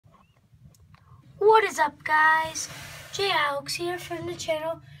What is up, guys? J Alex here from the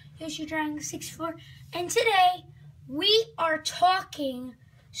channel YoshiDragon 64, and today we are talking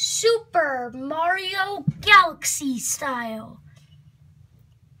Super Mario Galaxy style.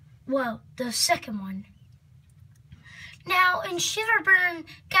 Well, the second one. Now, in Shiverburn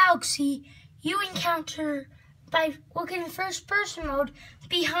Galaxy, you encounter, by looking in first-person mode,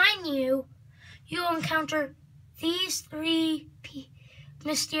 behind you, you'll encounter these three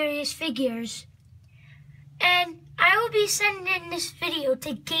mysterious figures. And I will be sending this video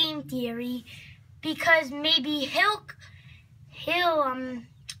to Game Theory because maybe he'll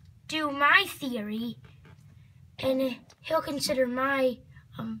do my theory and he'll consider my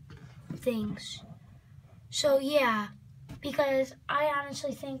things. So yeah, because I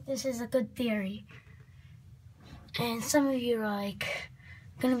honestly think this is a good theory. And some of you are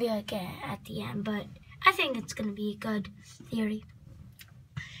gonna be like at the end, but I think it's gonna be a good theory.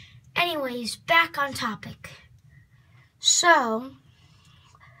 Anyways, back on topic. So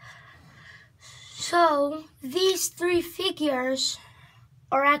these three figures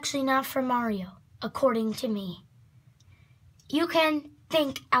are actually not for Mario, according to me. You can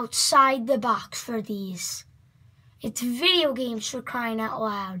think outside the box for these. It's video games, for crying out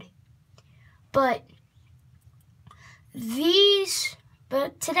loud. But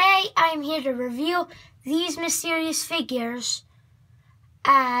today I'm here to reveal these mysterious figures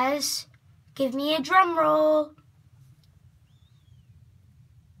as, give me a drum roll,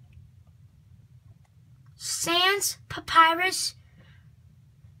 Sans, Papyrus,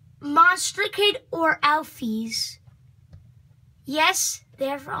 Monster Kid, or Alphys. Yes,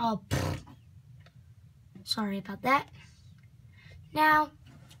 they're for all. Sorry about that. Now,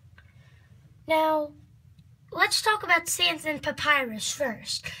 let's talk about Sans and Papyrus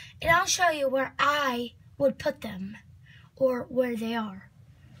first, and I'll show you where I would put them, or where they are.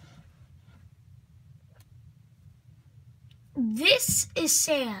 This is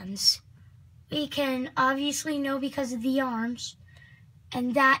Sans. We can obviously know because of the arms,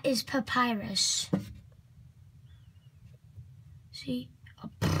 and that is Papyrus. See?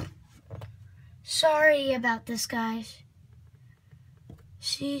 Oh, sorry about this, guys.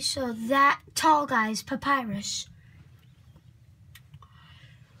 See, so that tall guy is Papyrus.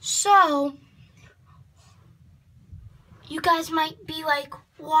 So, you guys might be like,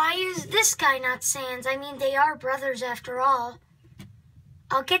 why is this guy not Sans? I mean, they are brothers after all.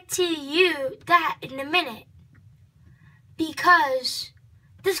 I'll get to that in a minute. Because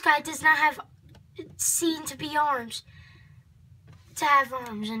this guy does not have seen to be arms. To have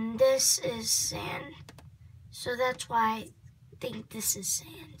arms, and this is Sans. So that's why I think this is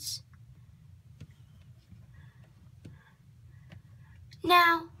Sans.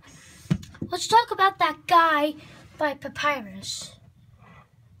 Now, let's talk about that guy by Papyrus.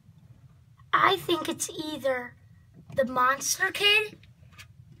 I think it's either the Monster Kid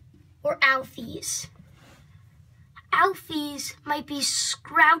or Alphys. Alphys might be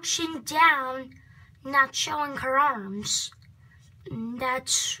crouching down, not showing her arms.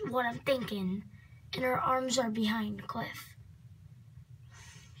 That's what I'm thinking. And her arms are behind the cliff.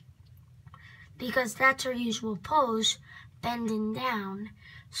 Because that's her usual pose, bending down.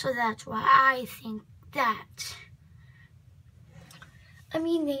 So that's why I think that. I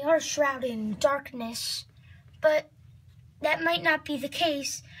mean, they are shrouded in darkness, but that might not be the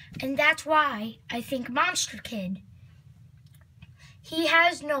case, and that's why I think Monster Kid. He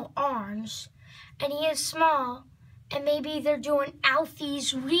has no arms, and he is small, and maybe they're doing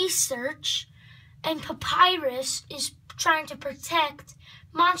Alphys research, and Papyrus is trying to protect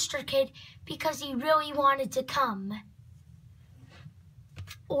Monster Kid because he really wanted to come.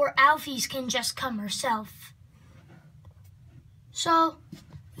 Or Alphys can just come herself. So,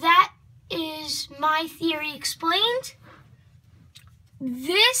 that is my theory explained.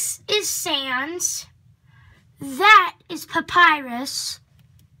 This is Sans, that is Papyrus,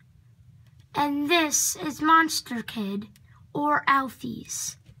 and this is Monster Kid, or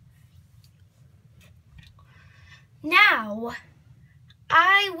Alphys. Now,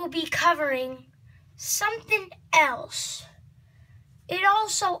 I will be covering something else. It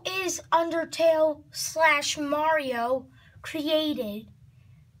also is UnderTale / Mario created.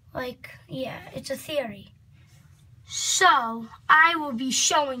 Yeah, it's a theory. So, I will be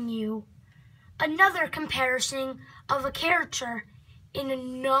showing you another comparison of a character in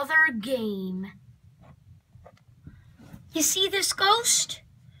another game. You see this ghost?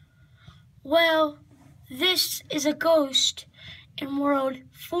 Well, this is a ghost in World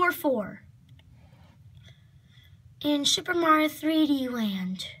 4-4 in Super Mario 3D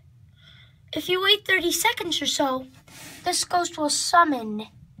Land. If you wait 30 seconds or so, this ghost will summon,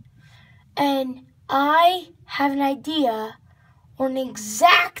 and I have an idea or an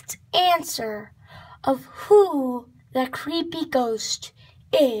exact answer of who that creepy ghost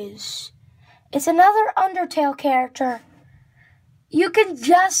is. It's another UnderTale character. You can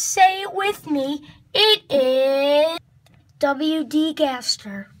just say it with me. It is W.D.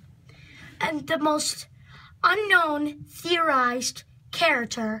 Gaster, and the most unknown theorized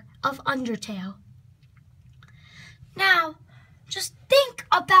character of UnderTale. Now, just think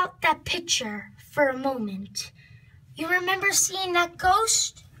about that picture for a moment. You remember seeing that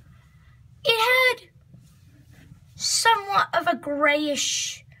ghost? It had somewhat of a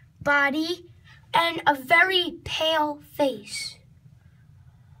grayish body and a very pale face.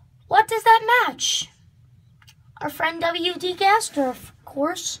 What does that match? Our friend W.D. Gaster, of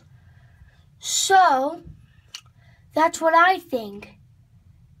course. So, that's what I think.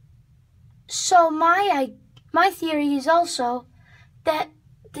 So my theory is also that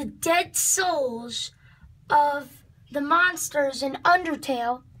the dead souls of the monsters in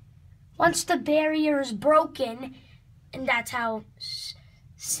UnderTale, once the barrier is broken, and that's how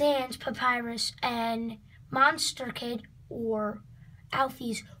Sans, Papyrus, and Monster Kid, or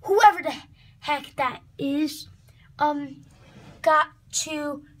Alphys, whoever the heck that is, got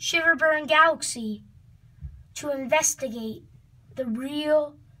to Shiverburn Galaxy to investigate the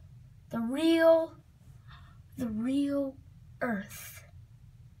real Earth,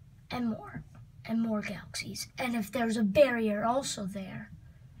 and more galaxies, and if there's a barrier also there.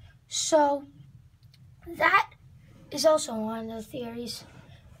 So that is also one of the theories.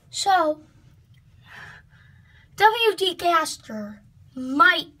 So W.D. Gaster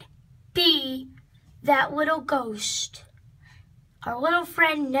might be that little ghost, our little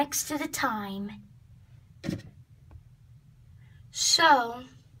friend next to the time. So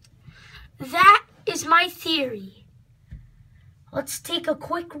that is my theory. Let's take a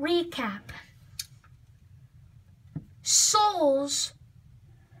quick recap. Souls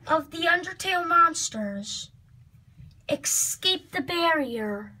of the UnderTale monsters escape the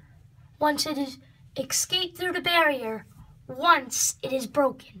barrier once it is escaped through the barrier once it is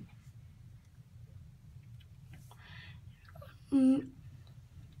broken.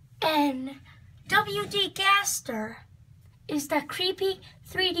 And W.D. Gaster is that creepy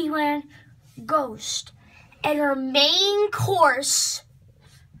 3D land ghost. And her main course,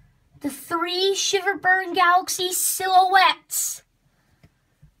 the 3 Shiverburn Galaxy silhouettes,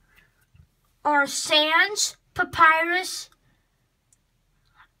 are Sans, Papyrus,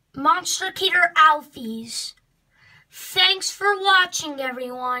 Monster Kid, or Alphys. Thanks for watching,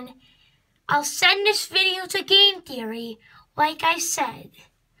 everyone. I'll send this video to Game Theory, like I said.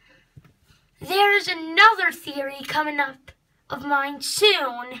 There is another theory coming up of mine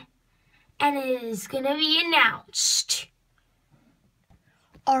soon, and it is going to be announced.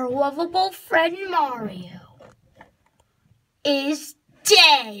 Our lovable friend Mario is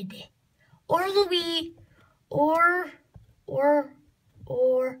dead. Or Luigi, or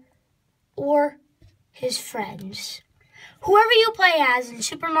his friends. Whoever you play as in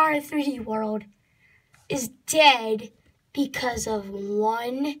Super Mario 3D World is dead because of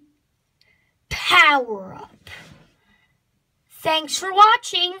one power-up. Thanks for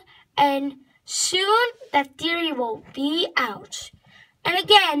watching, and soon that theory will be out. And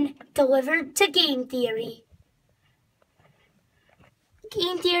again, delivered to Game Theory.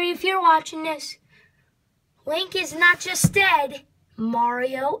 Game Theory, if you're watching this, Link is not just dead,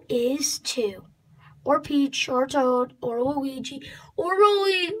 Mario is too. Or Peach, or Toad, or Luigi, or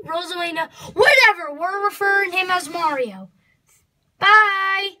Rosalina, whatever, we're referring him as Mario.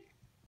 Bye!